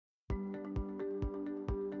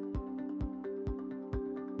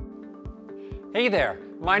Hey there,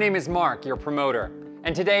 my name is Mark, your promoter,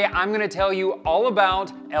 and today I'm going to tell you all about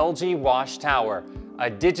LG WashTower, a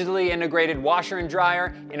digitally integrated washer and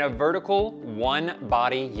dryer in a vertical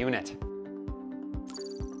one-body unit.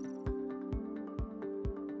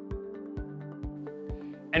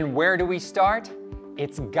 And where do we start?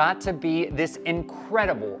 It's got to be this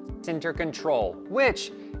incredible center control,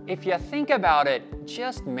 which, if you think about it,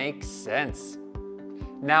 just makes sense.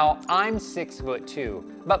 Now, I'm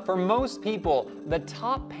 6'2", but for most people, the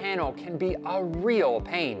top panel can be a real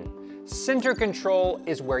pain. Center control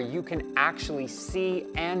is where you can actually see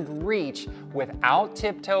and reach without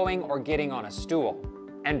tiptoeing or getting on a stool.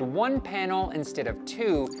 And one panel instead of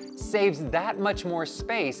two saves that much more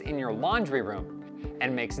space in your laundry room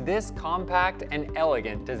and makes this compact and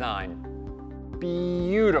elegant design.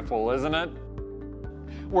 Beautiful, isn't it?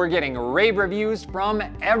 We're getting rave reviews from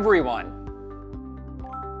everyone.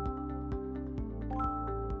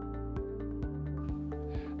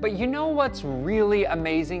 But you know what's really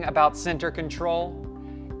amazing about center control?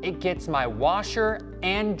 It gets my washer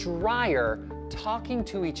and dryer talking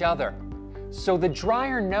to each other. So the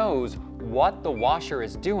dryer knows what the washer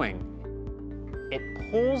is doing. It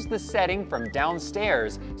pulls the setting from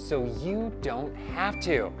downstairs so you don't have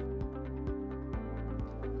to.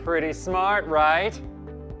 Pretty smart, right?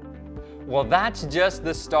 Well, that's just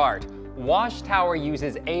the start. WashTower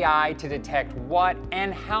uses AI to detect what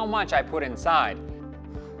and how much I put inside.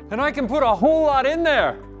 And I can put a whole lot in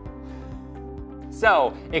there.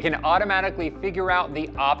 So it can automatically figure out the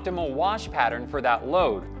optimal wash pattern for that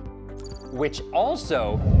load, which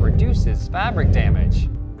also reduces fabric damage.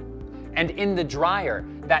 And in the dryer,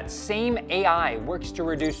 that same AI works to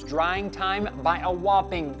reduce drying time by a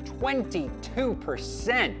whopping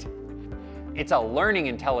 22%. It's a learning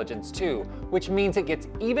intelligence too, which means it gets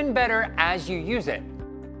even better as you use it.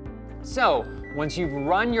 So, once you've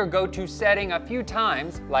run your go-to setting a few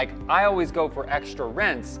times, like I always go for extra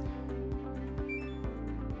rinse,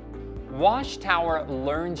 WashTower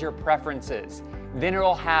learns your preferences. Then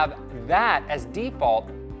it'll have that as default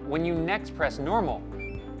when you next press normal.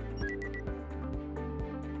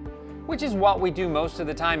 Which is what we do most of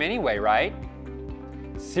the time anyway, right?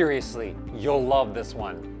 Seriously, you'll love this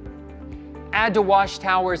one. Add to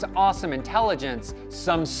WashTower's awesome intelligence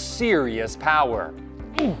some serious power.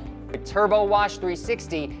 With Turbo Wash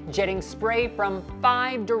 360 jetting spray from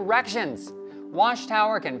 5 directions,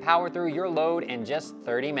 WashTower can power through your load in just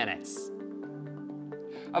 30 minutes.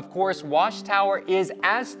 Of course, WashTower is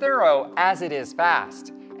as thorough as it is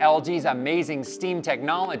fast. LG's amazing steam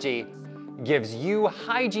technology gives you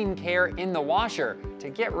hygiene care in the washer to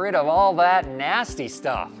get rid of all that nasty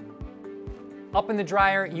stuff. Up in the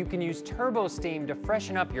dryer, you can use turbo steam to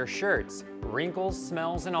freshen up your shirts, wrinkles,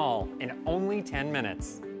 smells, and all, in only 10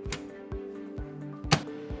 minutes.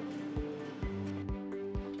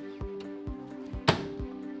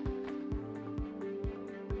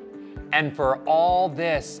 And for all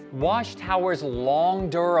this, WashTower's long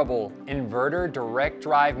durable inverter direct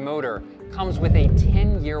drive motor comes with a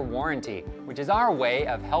 10-year warranty, which is our way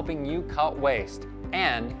of helping you cut waste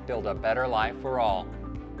and build a better life for all.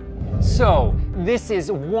 So, this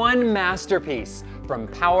is one masterpiece, from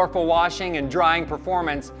powerful washing and drying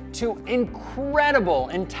performance to incredible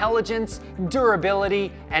intelligence,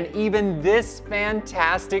 durability, and even this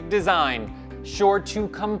fantastic design, sure to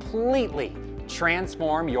completely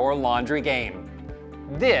transform your laundry game.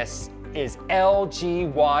 This is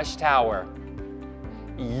LG WashTower,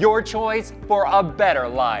 your choice for a better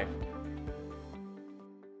life.